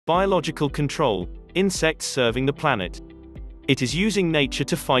Biological control. Insects serving the planet. It is using nature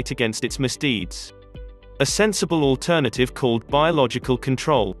to fight against its misdeeds. A sensible alternative called biological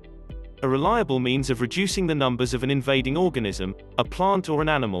control. A reliable means of reducing the numbers of an invading organism, a plant or an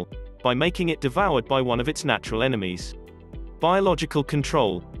animal, by making it devoured by one of its natural enemies. Biological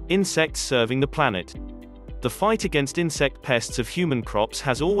control. Insects serving the planet. The fight against insect pests of human crops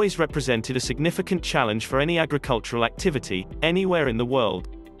has always represented a significant challenge for any agricultural activity, anywhere in the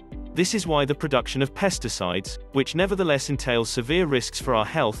world. This is why the production of pesticides, which nevertheless entails severe risks for our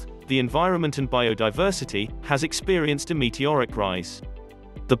health, the environment and biodiversity, has experienced a meteoric rise.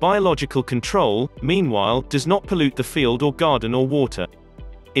 The biological control, meanwhile, does not pollute the field or garden or water.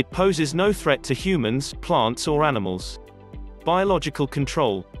 It poses no threat to humans, plants or animals. Biological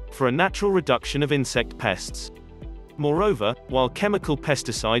control, for a natural reduction of insect pests. Moreover, while chemical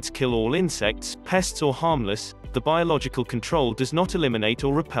pesticides kill all insects, pests or harmless, the biological control does not eliminate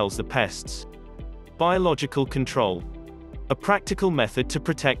or repels the pests. Biological control. A practical method to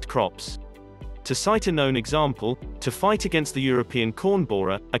protect crops. To cite a known example, to fight against the European corn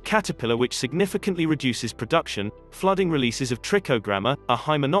borer, a caterpillar which significantly reduces production, flooding releases of trichogramma, a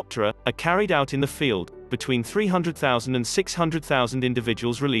hymenoptera, are carried out in the field, between 300,000 and 600,000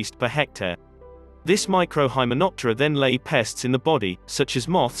 individuals released per hectare. This microhymenoptera then lay pests in the body, such as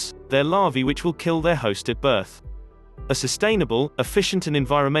moths, their larvae which will kill their host at birth. A sustainable, efficient and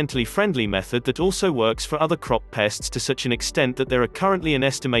environmentally friendly method that also works for other crop pests to such an extent that there are currently an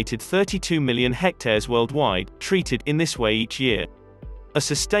estimated 32 million hectares worldwide, treated in this way each year. A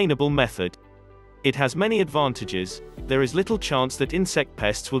sustainable method. It has many advantages. There is little chance that insect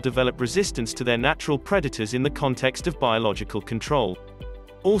pests will develop resistance to their natural predators in the context of biological control.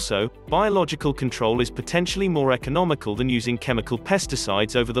 Also, biological control is potentially more economical than using chemical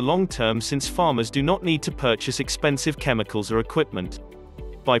pesticides over the long term since farmers do not need to purchase expensive chemicals or equipment.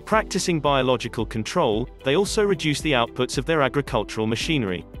 By practicing biological control, they also reduce the outputs of their agricultural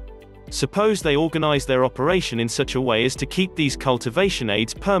machinery. Suppose they organize their operation in such a way as to keep these cultivation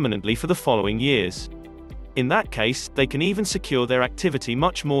aids permanently for the following years. In that case, they can even secure their activity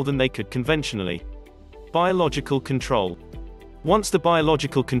much more than they could conventionally. Biological control. Once the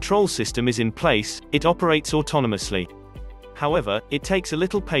biological control system is in place, it operates autonomously. However, it takes a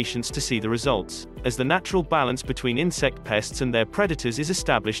little patience to see the results, as the natural balance between insect pests and their predators is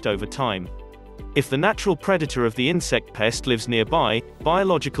established over time. If the natural predator of the insect pest lives nearby,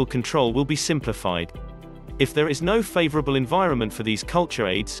 biological control will be simplified. If there is no favorable environment for these culture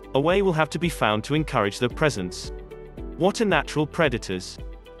aids, a way will have to be found to encourage their presence. What are natural predators?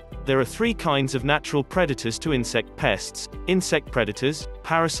 There are three kinds of natural predators to insect pests: insect predators,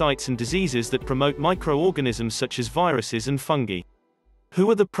 parasites and diseases that promote microorganisms such as viruses and fungi.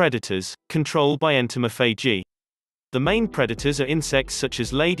 Who are the predators, controlled by entomophagy? The main predators are insects such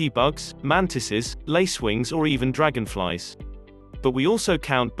as ladybugs, mantises, lacewings or even dragonflies. But we also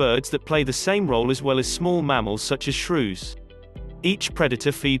count birds that play the same role as well as small mammals such as shrews. Each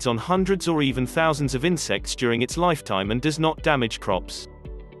predator feeds on hundreds or even thousands of insects during its lifetime and does not damage crops.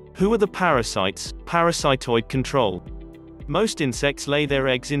 Who are the parasites, parasitoid control? Most insects lay their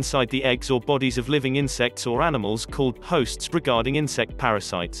eggs inside the eggs or bodies of living insects or animals called hosts regarding insect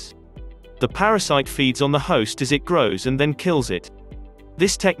parasites. The parasite feeds on the host as it grows and then kills it.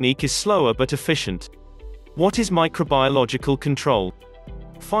 This technique is slower but efficient. What is microbiological control?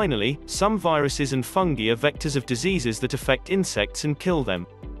 Finally, some viruses and fungi are vectors of diseases that affect insects and kill them.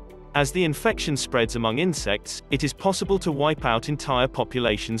 As the infection spreads among insects, it is possible to wipe out entire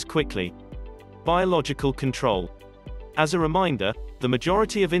populations quickly. Biological control. As a reminder, the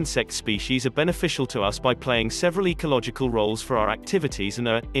majority of insect species are beneficial to us by playing several ecological roles for our activities and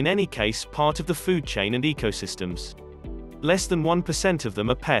are, in any case, part of the food chain and ecosystems. Less than 1% of them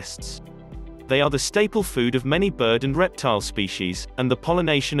are pests. They are the staple food of many bird and reptile species, and the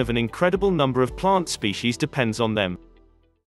pollination of an incredible number of plant species depends on them.